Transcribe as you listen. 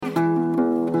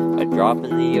drop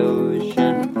in the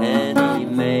ocean Penny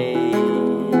made.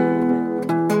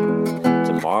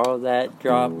 Tomorrow that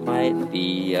drop might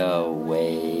be a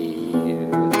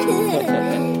wave.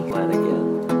 Plan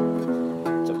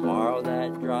again. Tomorrow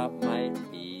that drop might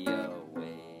be a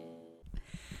wave.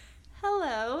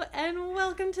 Hello, and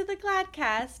welcome to the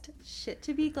Gladcast. Shit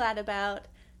to be glad about.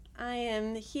 I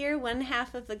am here, one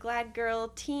half of the Glad Girl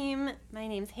team. My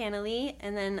name's Hannah Lee,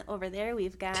 and then over there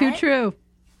we've got... Too true.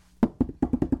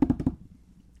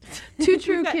 Too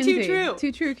true, Kinsey.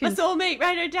 Too true, Kinsey. A soulmate,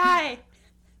 ride or die.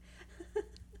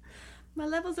 My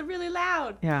levels are really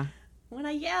loud. Yeah. When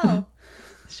I yell.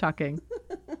 Shocking.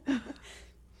 All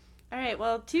right,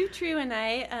 well, Too True and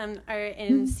I are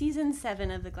in season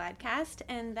 7 of the Gladcast,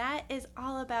 and that is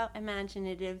all about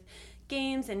imaginative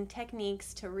games and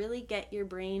techniques to really get your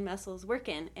brain muscles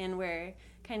working. And we're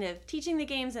kind of teaching the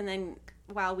games and then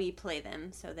while we play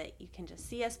them so that you can just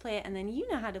see us play it and then you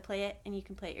know how to play it and you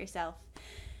can play it yourself.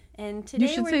 And today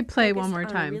you should say play one more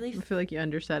time. I feel like you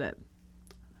undersaid it.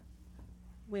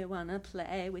 We wanna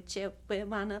play with you. We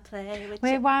wanna play with you.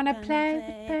 We wanna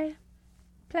play.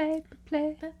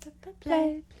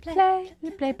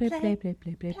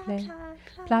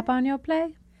 Plop on your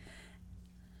play.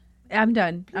 I'm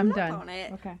done. On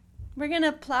it. Okay. We're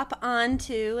gonna plop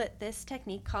onto this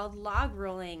technique called log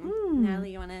rolling.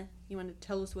 Natalie, you wanna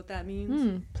tell us what that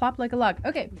means? Plop like a log.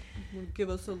 Okay. Give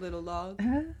us a little log.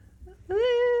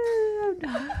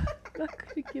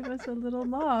 Could you give us a little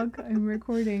log? I'm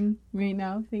recording right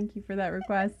now. Thank you for that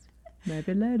request.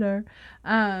 Maybe later.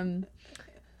 God,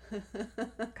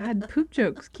 poop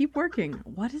jokes keep working.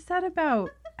 What is that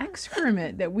about?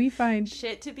 Excrement that we find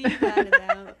shit to be glad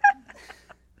about.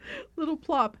 Little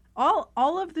plop.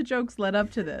 All of the jokes led up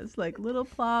to this. Like little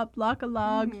plop, lock a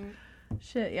log.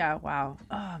 Shit, yeah, wow.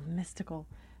 Oh, mystical.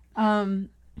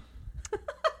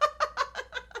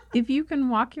 If you can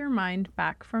walk your mind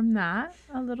back from that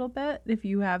a little bit, if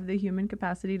you have the human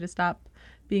capacity to stop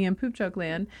being in poop joke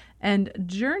land and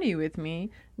journey with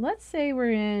me, let's say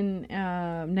we're in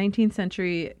 19th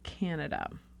century Canada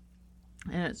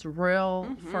and it's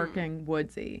real fucking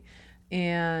woodsy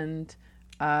and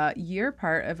you're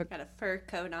part of got a fur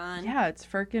coat on. Yeah, it's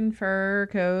fucking fur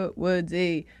coat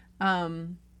woodsy.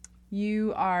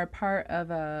 You are part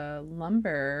of a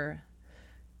lumber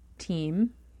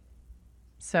team.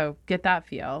 So get that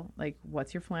feel. Like,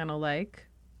 what's your flannel like?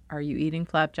 Are you eating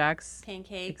flapjacks?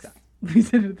 Pancakes. We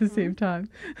said it at the same time.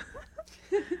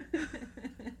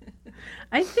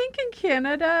 I think in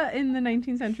Canada in the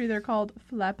 19th century they're called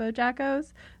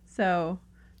flapperjackos. So,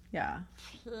 yeah.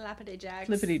 Flappity-jacks.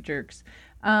 Flippity jerks.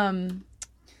 So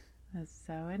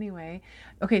anyway,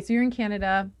 okay, so you're in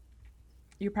Canada.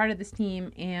 You're part of this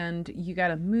team, and you got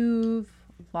to move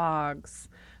logs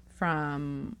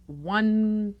from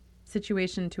one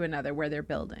situation to another where they're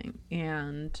building.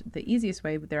 And the easiest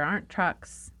way, there aren't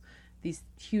trucks. These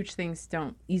huge things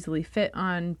don't easily fit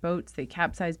on boats. They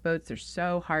capsize boats. They're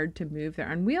so hard to move.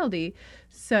 They're unwieldy.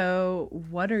 So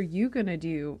what are you going to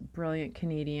do, brilliant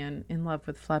Canadian in love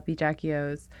with floppy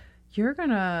jackios? You're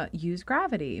going to use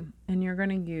gravity, and you're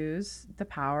going to use the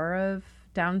power of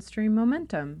downstream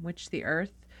momentum, which the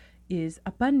earth is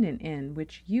abundant in,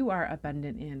 which you are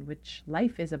abundant in, which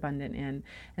life is abundant in.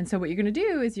 And so what you're going to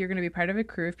do is you're going to be part of a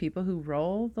crew of people who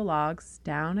roll the logs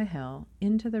down a hill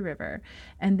into the river.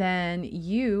 And then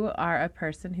you are a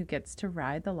person who gets to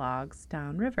ride the logs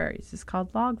downriver. This is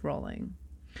called log rolling.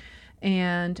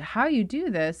 And how you do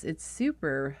this, it's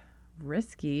super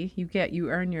risky. You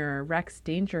earn your Rex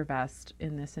danger vest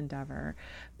in this endeavor,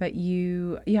 but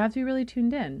you have to be really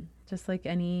tuned in, just like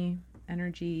any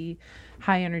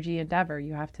high energy endeavor.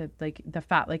 You have to,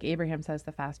 like Abraham says,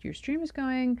 the faster your stream is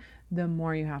going, the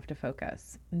more you have to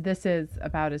focus. This is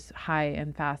about as high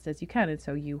and fast as you can. And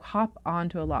so you hop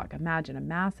onto a log. Imagine a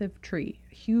massive tree,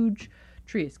 a huge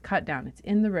tree is cut down. It's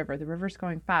in the river. The river's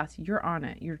going fast. You're on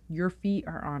it. Your feet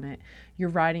are on it. You're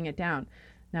riding it down.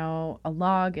 Now, a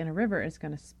log in a river is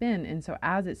going to spin, and so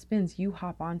as it spins, you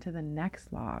hop onto the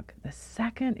next log. The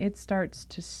second it starts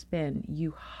to spin,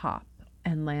 you hop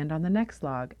and land on the next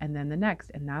log, and then the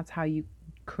next, and that's how you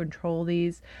control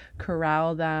these,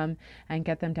 corral them, and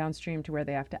get them downstream to where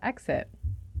they have to exit.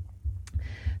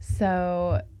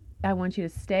 So I want you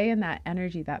to stay in that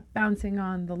energy, that bouncing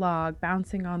on the log,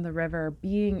 bouncing on the river,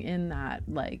 being in that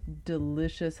like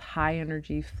delicious high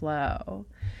energy flow.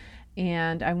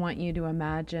 And I want you to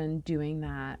imagine doing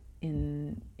that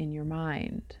in your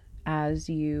mind as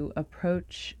you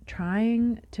approach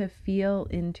trying to feel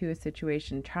into a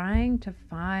situation, trying to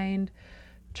find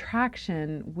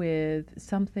traction with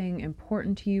something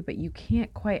important to you, but you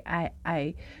can't quite,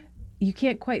 you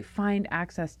can't quite find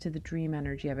access to the dream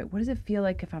energy of it. What does it feel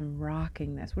like if I'm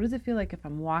rocking this? What does it feel like if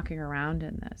I'm walking around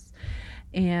in this?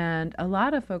 And a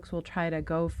lot of folks will try to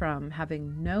go from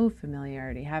having no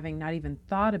familiarity, having not even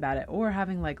thought about it, or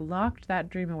having like locked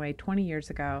that dream away 20 years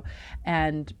ago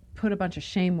and put a bunch of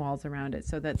shame walls around it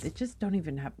so that they just don't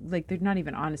even have, like, they're not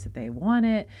even honest that they want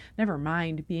it. Never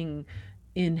mind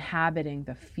inhabiting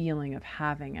the feeling of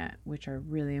having it, which are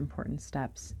really important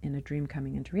steps in a dream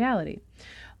coming into reality.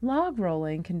 Log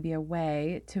rolling can be a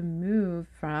way to move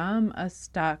from a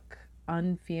stuck,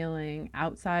 unfeeling,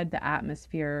 outside the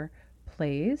atmosphere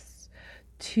place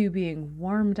to being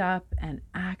warmed up and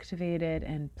activated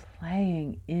and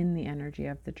playing in the energy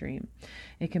of the dream.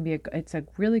 It's a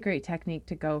really great technique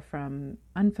to go from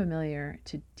unfamiliar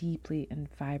to deeply and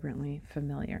vibrantly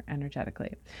familiar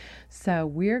energetically. So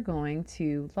we're going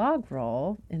to log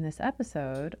roll in this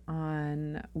episode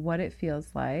on what it feels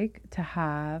like to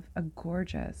have a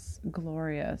gorgeous,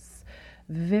 glorious,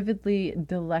 vividly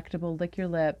delectable, lick your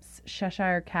lips,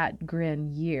 Cheshire Cat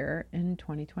grin year in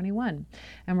 2021.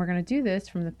 And we're going to do this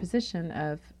from the position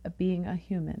of being a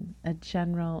human, a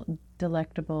general,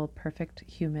 delectable, perfect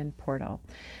human portal.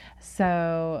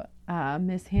 So,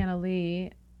 Miss Hannah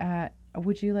Lee,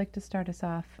 would you like to start us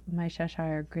off, my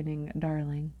Cheshire grinning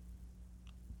darling?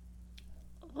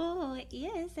 Oh,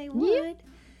 yes, I would.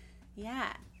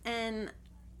 Yeah. And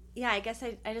yeah, I guess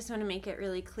I just want to make it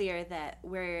really clear that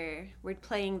we're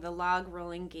playing the log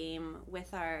rolling game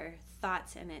with our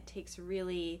thoughts, and it takes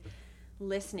really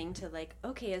listening to, like,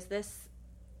 okay, is this,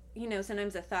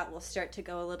 sometimes a thought will start to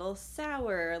go a little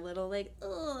sour, a little like,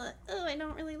 oh, I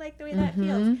don't really like the way that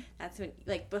feels. That's when,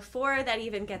 like, before that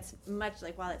even gets much,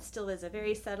 like, while it still is a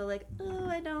very subtle, like, oh,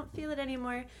 I don't feel it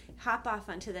anymore, hop off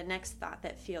onto the next thought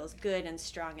that feels good and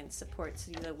strong and supports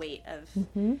the weight of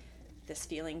this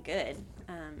feeling good.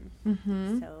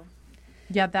 So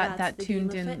yeah, that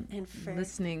tuned in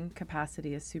listening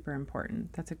capacity is super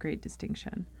important. That's a great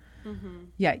distinction.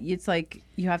 Yeah, it's like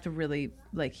you have to really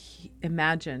like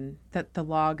imagine that the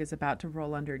log is about to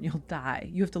roll under and you'll die.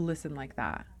 You have to listen like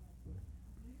that.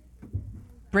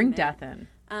 Bring death in.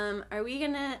 Are we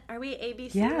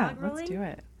ABC yeah, log rolling? Let's do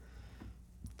it.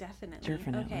 Definitely.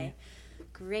 Definitely. Okay,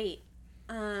 great.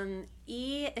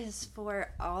 E is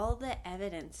for all the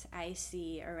evidence I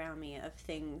see around me of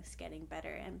things getting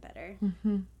better and better.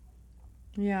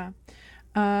 Yeah.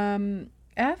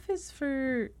 F is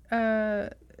for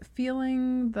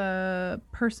feeling the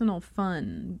personal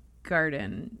fun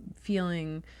garden,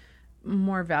 feeling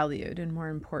more valued and more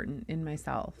important in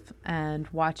myself, and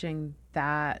watching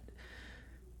that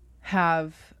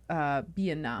have be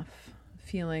enough,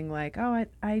 feeling like, oh,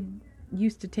 I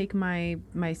used to take my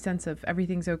sense of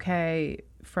everything's okay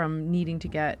from needing to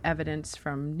get evidence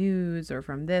from news or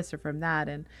from this or from that,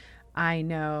 and I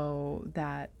know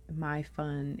that my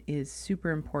fun is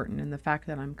super important, and the fact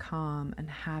that I'm calm and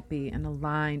happy and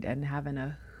aligned and having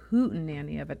a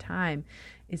hootenanny of a time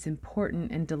is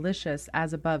important and delicious,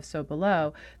 as above so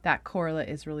below. That correlate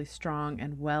is really strong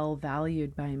and well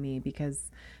valued by me because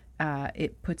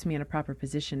it puts me in a proper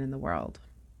position in the world.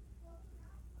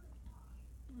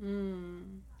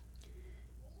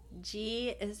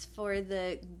 G is for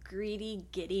the greedy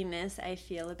giddiness I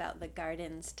feel about the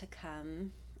gardens to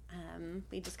come.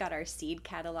 We just got our seed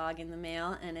catalog in the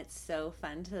mail, and it's so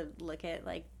fun to look at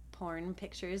like porn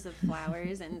pictures of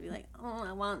flowers and be like, oh,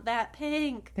 I want that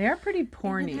pink. They are pretty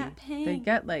porny. They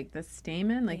get like the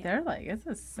stamen, like they're like, it's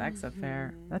a sex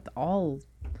affair. That's all.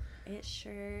 It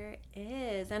sure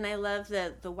is. And I love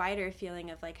the wider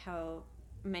feeling of like how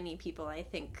many people, I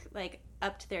think, like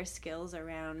upped their skills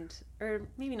around, or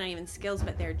maybe not even skills,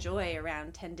 but their joy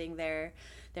around tending their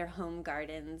home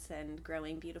gardens and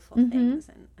growing beautiful things.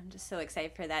 And I'm just so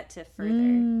excited for that to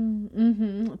further.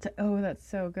 Oh, that's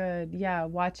so good. Yeah,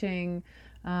 watching.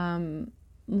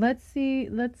 Let's say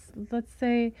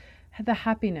the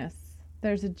happiness.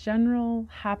 There's a general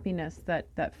happiness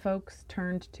that folks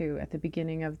turned to at the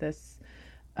beginning of this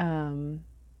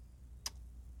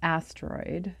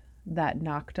asteroid that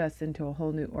knocked us into a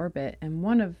whole new orbit. And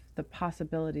one of the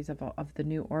possibilities of the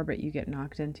new orbit you get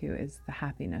knocked into is the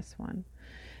happiness one.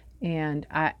 And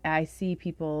I see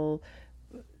people's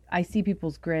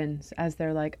grins as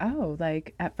they're like, oh,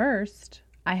 like at first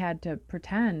I had to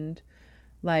pretend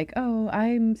like, oh,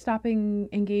 I'm stopping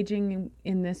engaging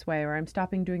in this way, or I'm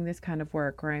stopping doing this kind of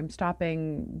work, or I'm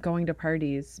stopping going to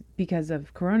parties because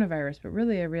of coronavirus. But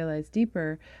really I realized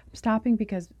deeper, I'm stopping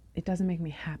because it doesn't make me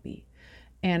happy.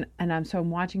 And I'm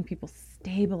watching people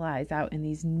stabilize out in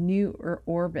these new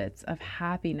orbits of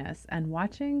happiness, and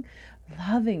watching,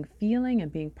 loving, feeling,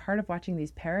 and being part of watching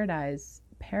these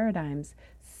paradigms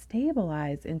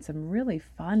stabilize in some really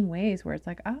fun ways where it's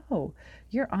like, oh,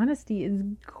 your honesty is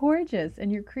gorgeous,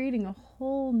 and you're creating a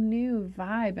whole new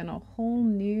vibe and a whole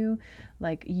new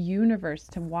like universe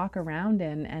to walk around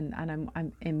in. And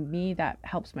I'm in me, that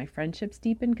helps my friendships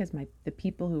deepen, because the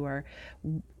people who are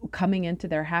coming into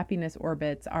their happiness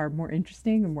orbits are more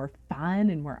interesting and more fun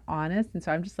and more honest. And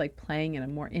so I'm just like playing in a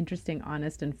more interesting,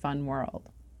 honest, and fun world.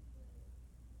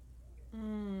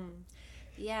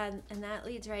 Yeah, and that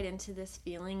leads right into this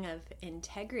feeling of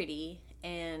integrity.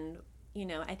 And, you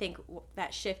know, I think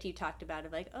that shift you talked about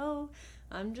of like, oh,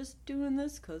 I'm just doing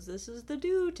this because this is the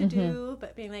do,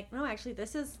 but being like, no, actually,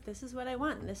 this is what I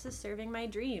want. This is serving my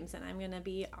dreams, and I'm going to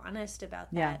be honest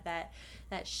about that. Yeah.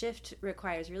 That shift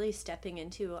requires really stepping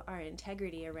into our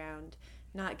integrity around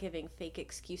not giving fake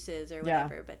excuses or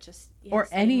whatever, but just or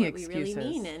any what excuses. we really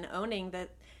mean, and owning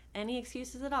that, any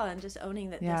excuses at all, and just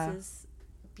owning that this is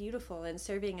beautiful and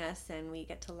serving us, and we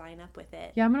get to line up with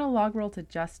it. Yeah, I'm going to log roll to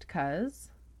just cuz,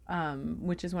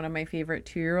 which is one of my favorite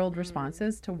 2-year-old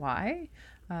responses to why.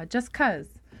 Just cuz,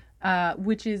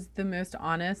 which is the most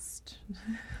honest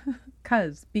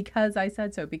because I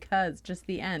said so, because just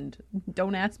the end.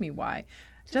 Don't ask me why.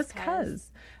 Just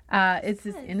cuz. It's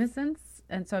this innocence.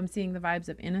 And so I'm seeing the vibes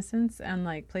of innocence and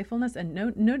like playfulness, and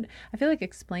no, I feel like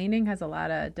explaining has a lot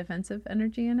of defensive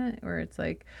energy in it, where it's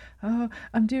like, oh,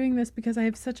 I'm doing this because I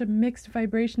have such a mixed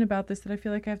vibration about this that I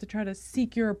feel like I have to try to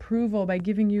seek your approval by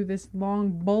giving you this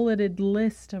long bulleted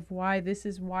list of why this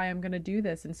is why I'm going to do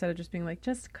this, instead of just being like,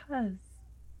 just cuz.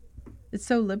 It's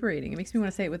so liberating. It makes me want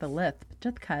to say it with a lisp.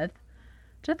 Just cuz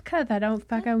I don't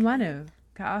fucking want to.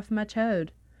 Get off my chode.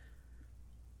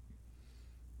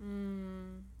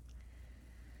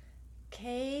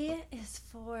 K is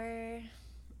for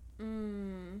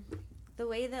the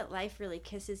way that life really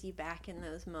kisses you back in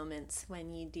those moments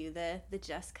when you do the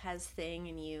just cuz thing,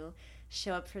 and you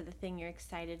show up for the thing you're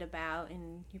excited about,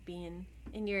 and you're being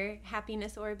in your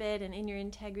happiness orbit and in your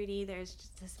integrity. There's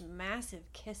just this massive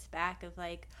kiss back of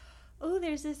like, oh,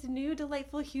 there's this new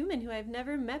delightful human who I've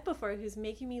never met before who's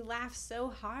making me laugh so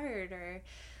hard, or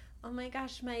oh my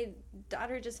gosh, my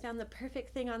daughter just found the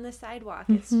perfect thing on the sidewalk.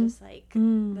 It's just like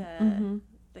the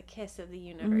kiss of the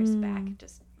universe back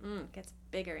just gets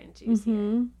bigger and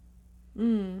juicier.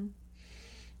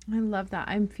 I love that.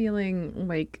 I'm feeling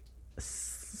like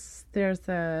there's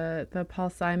the Paul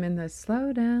Simon, the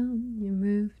slow down, you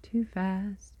move too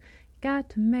fast. Got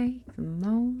to make the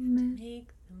moment. Make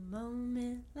the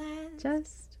moment last.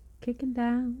 Just kicking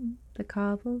down the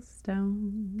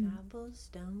cobblestone.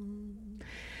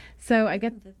 So I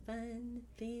get the fun,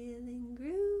 feeling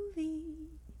groovy.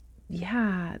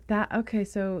 Yeah,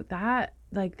 so that,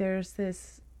 like, there's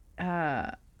this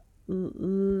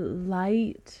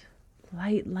light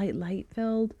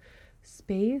filled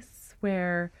space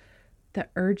where the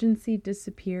urgency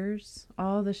disappears,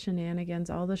 all the shenanigans,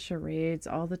 all the charades,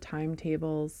 all the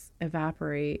timetables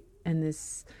evaporate, and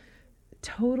this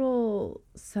total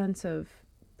sense of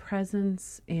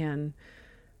presence and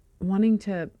wanting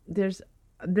to, there's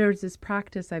this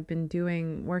practice I've been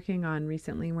working on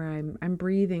recently, where I'm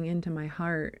breathing into my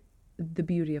heart the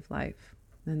beauty of life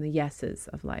and the yeses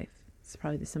of life. It's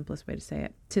probably the simplest way to say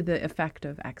it, to the effect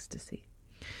of ecstasy.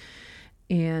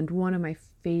 And one of my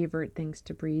favorite things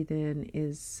to breathe in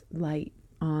is light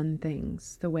on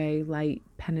things, the way light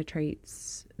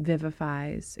penetrates,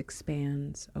 vivifies,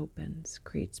 expands, opens,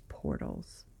 creates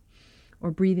portals.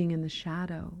 Or breathing in the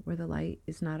shadow, where the light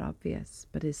is not obvious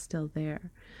but is still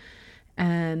there.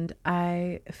 And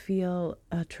I feel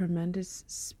a tremendous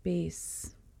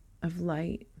space of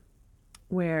light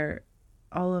where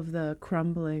all of the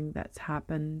crumbling that's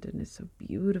happened and is so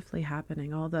beautifully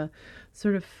happening, all the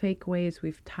sort of fake ways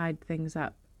we've tied things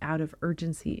up out of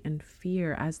urgency and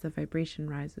fear, as the vibration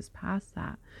rises past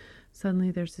that,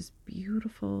 suddenly there's this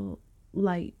beautiful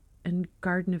light and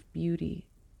garden of beauty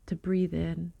to breathe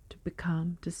in, to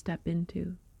become, to step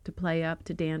into, to play up,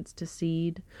 to dance, to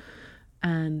seed.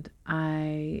 And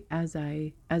as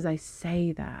I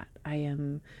say that, I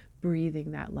am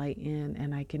breathing that light in,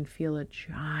 and I can feel a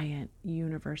giant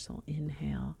universal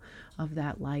inhale of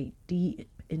that light deep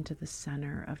into the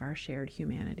center of our shared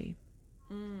humanity.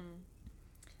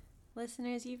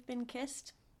 Listeners, you've been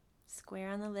kissed square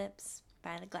on the lips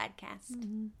by the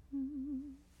Gladcast.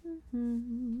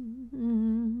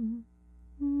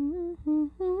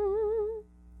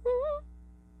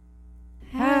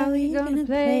 How are you gonna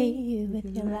play with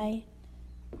your light?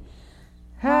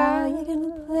 How are you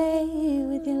gonna play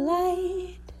with your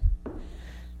light?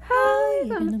 How are you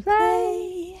gonna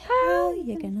play? How are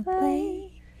you gonna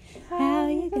play? How are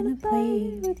you gonna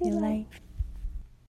play with your light?